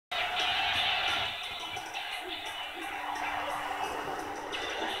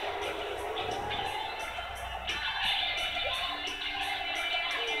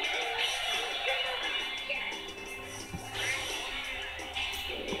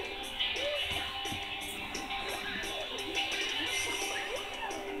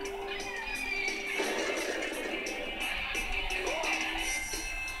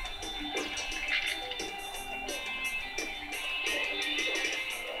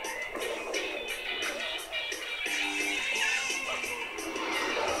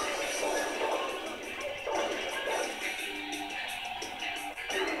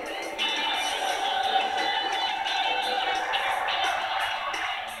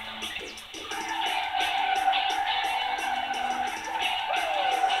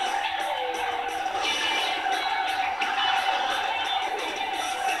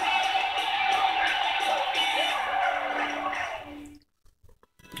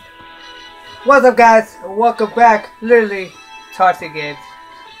What's up, guys? Welcome back, literally, Tarsi Games,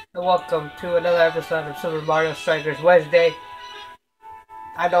 and welcome to another episode of Super Mario Strikers Wednesday.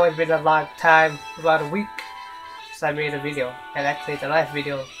 I know it's been a long time, about a week, since I made a video, and actually the last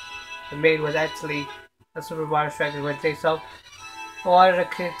video I made was actually a Super Mario Strikers Wednesday, so I wanted to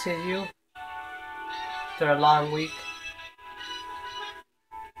continue after a long week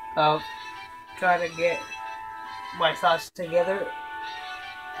of trying to get my thoughts together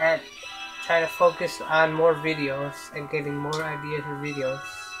and try to focus on more videos and getting more ideas for videos.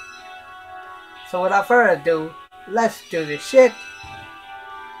 So without further ado, let's do this shit.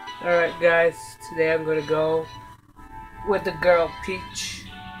 Alright guys, today I'm gonna go with the girl Peach,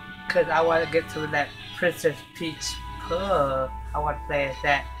 cause I wanna get some of that Princess Peach puh. I wanna play as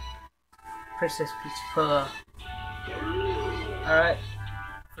that Princess Peach puh. Alright,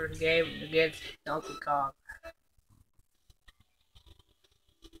 first game against Donkey Kong.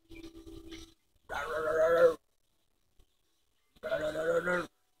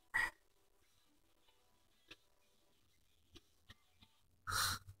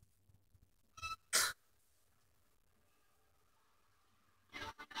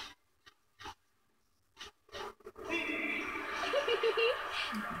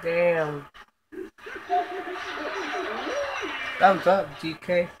 Damn. Thumbs up,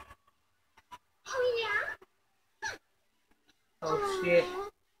 DK. Oh shit.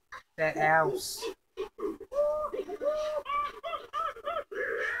 That house.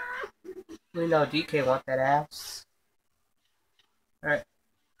 We know DK want that house. Alright.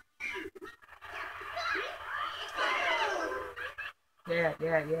 Yeah.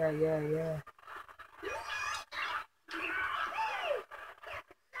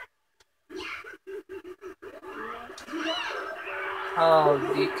 Oh,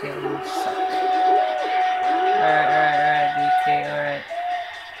 DK, you suck. Alright, DK, alright.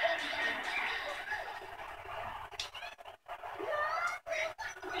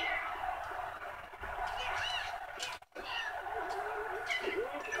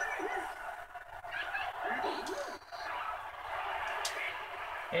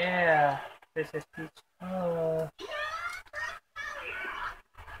 Yeah, this is Peach. Oh.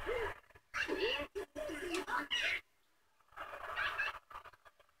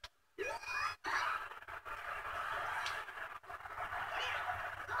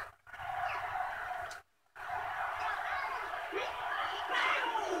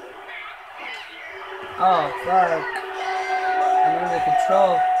 Oh, fuck. I'm under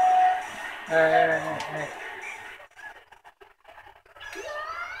control. Alright.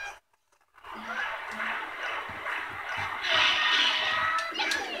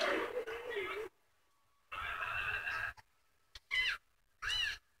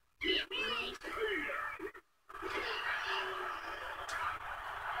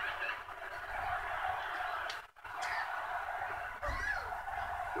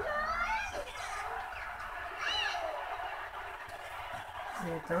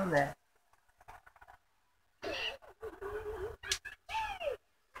 You're doing that.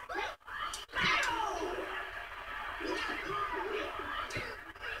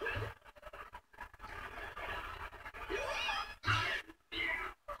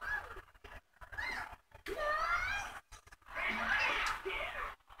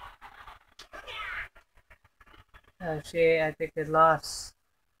 Oh shit, I think they lost.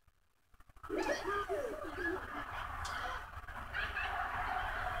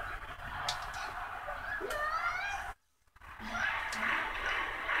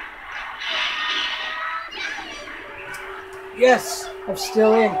 Yes, I'm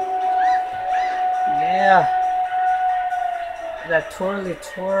still in. Yeah. That twirly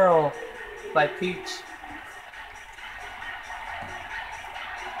twirl by Peach.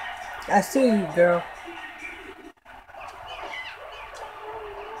 I see you, girl.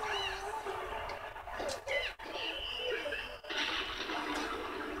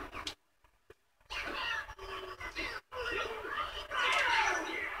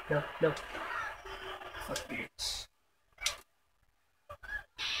 No. Fuck Peach.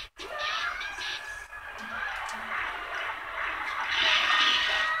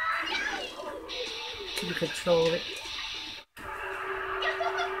 Can you control it?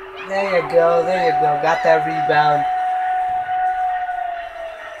 There you go. Got that rebound.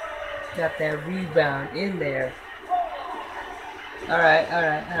 Got that rebound in there. Alright.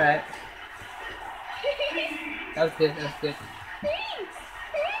 That was good.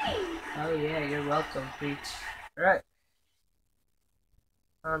 Oh yeah, you're welcome, Peach. Alright.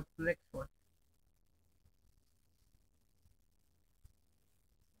 On to the next one.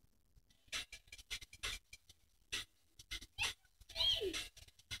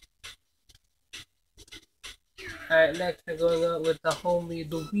 Alright, next I'm going up with the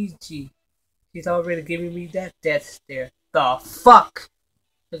homie Luigi. He's already giving me that death stare. The fuck?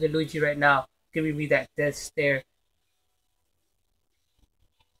 Look at Luigi right now, giving me that death stare.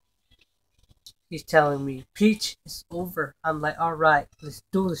 He's telling me, Peach, it's over. I'm like, alright, let's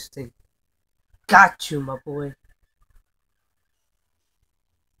do this thing. Got you, my boy.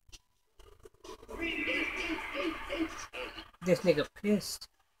 This nigga pissed.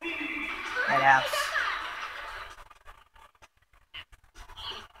 That ass.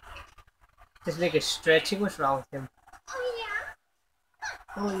 This nigga stretching. What's wrong with him?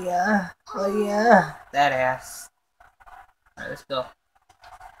 Oh yeah. Oh yeah. That ass. Alright, let's go.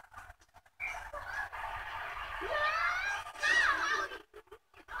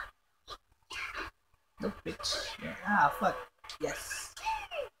 No bitch. Yeah. Ah, fuck. Yes.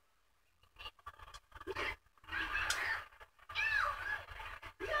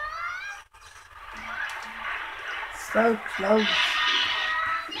 So close.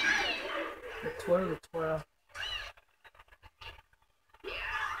 The twirl, the twirl.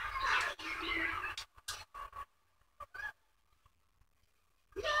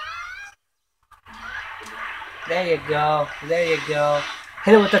 There you go. There you go.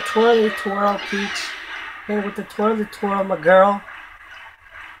 Hit it with the twirly twirl, Peach. Hit it with the twirly twirl, my girl.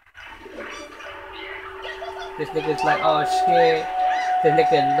 This nigga's like, oh shit. This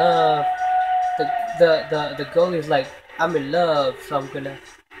nigga in love. The goalie's like, I'm in love, so I'm gonna.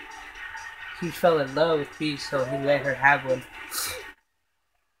 He fell in love with Peach, so he let her have one.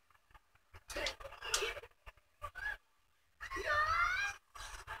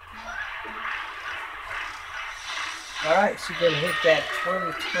 Alright, she's gonna hit that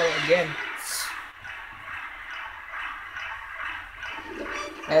twirly twirl again.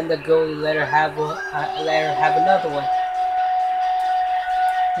 And the goalie let her have one. Let her have another one.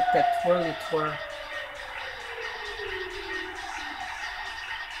 Hit that twirly twirl.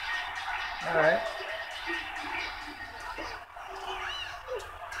 Alright.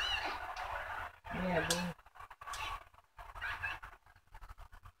 Yeah, boy.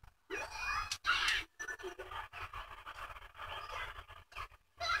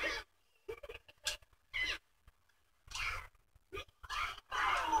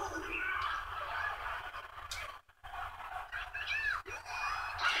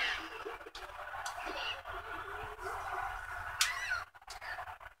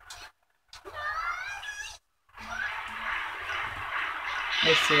 I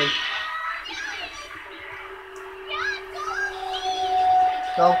see.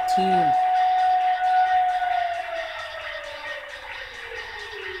 Go team.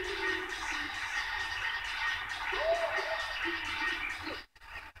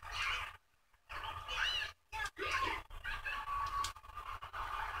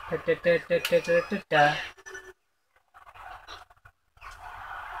 Da, da, da, da, da, da, da, da.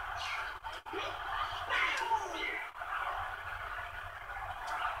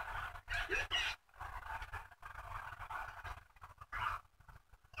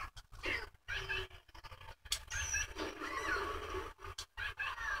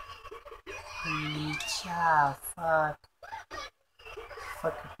 Yeah, fuck.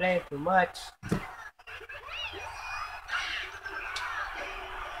 Fucking playing too much.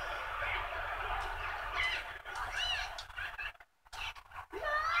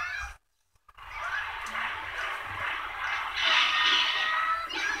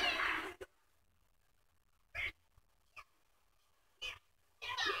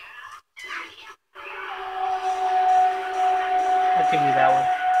 I'll give you that one.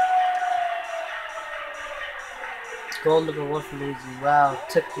 Goal number 1 for Luigi. Wow,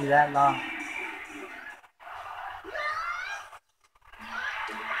 took you that long.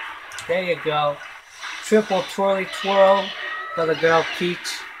 There you go. Triple twirly twirl for the girl Peach.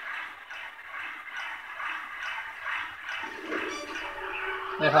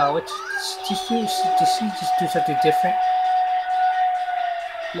 Wait, what? Did she just do something different?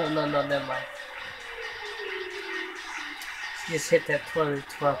 No, never mind. She just hit that twirly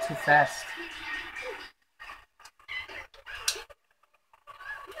twirl too fast.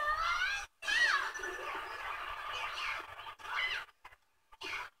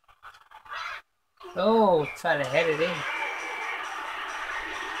 Oh, try to head it in.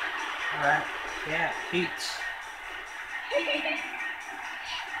 Alright, yeah, Peach.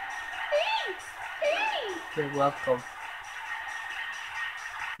 You're welcome.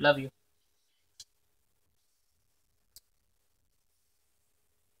 Love you.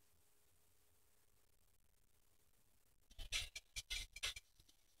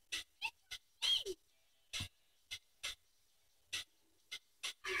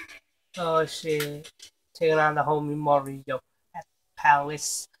 Oh shit. taking on the homie Mario at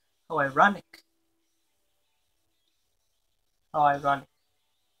Palace. How ironic. How ironic.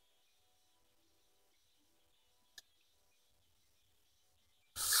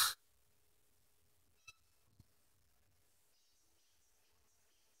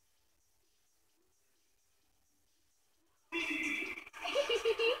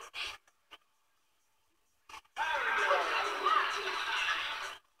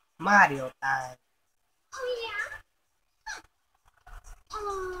 Mario time.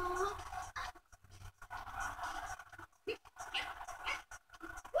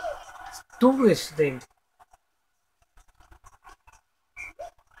 Do this thing.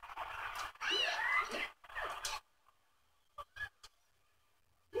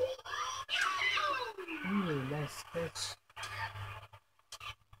 Nice catch.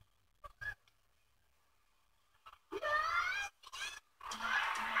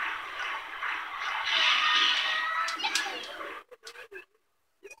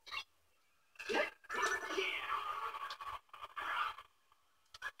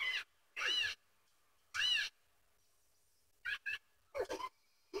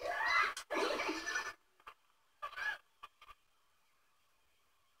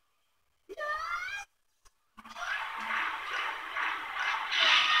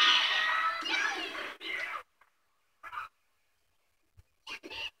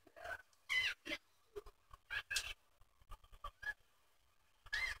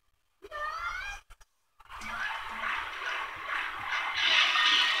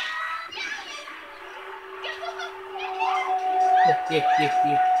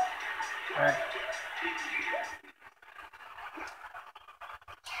 Yeah. Alright.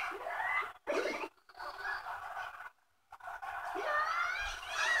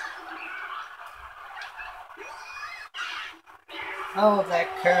 Oh, that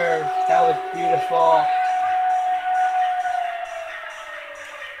curve. That was beautiful.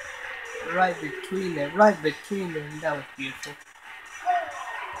 Right between them. That was beautiful.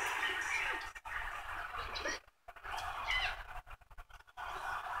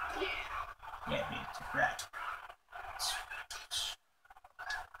 Yeah, man, it's a rat.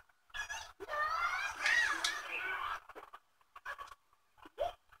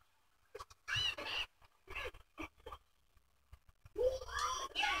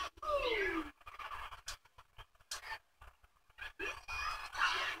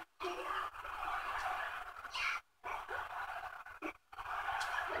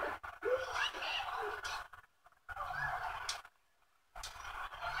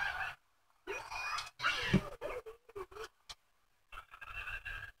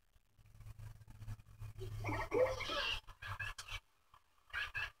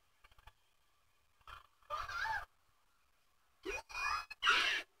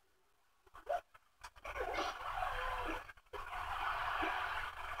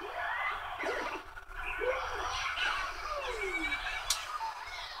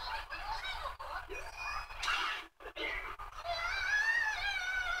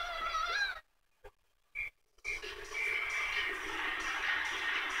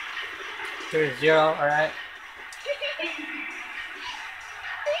 There's 0, alright.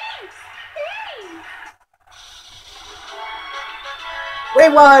 We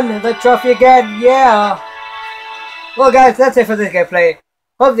won the trophy again, yeah! Well guys, that's it for this gameplay.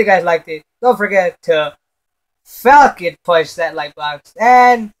 Hope you guys liked it. Don't forget to Falcon punch that like box.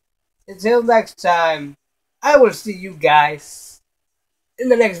 And until next time, I will see you guys in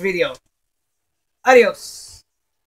the next video. Adios!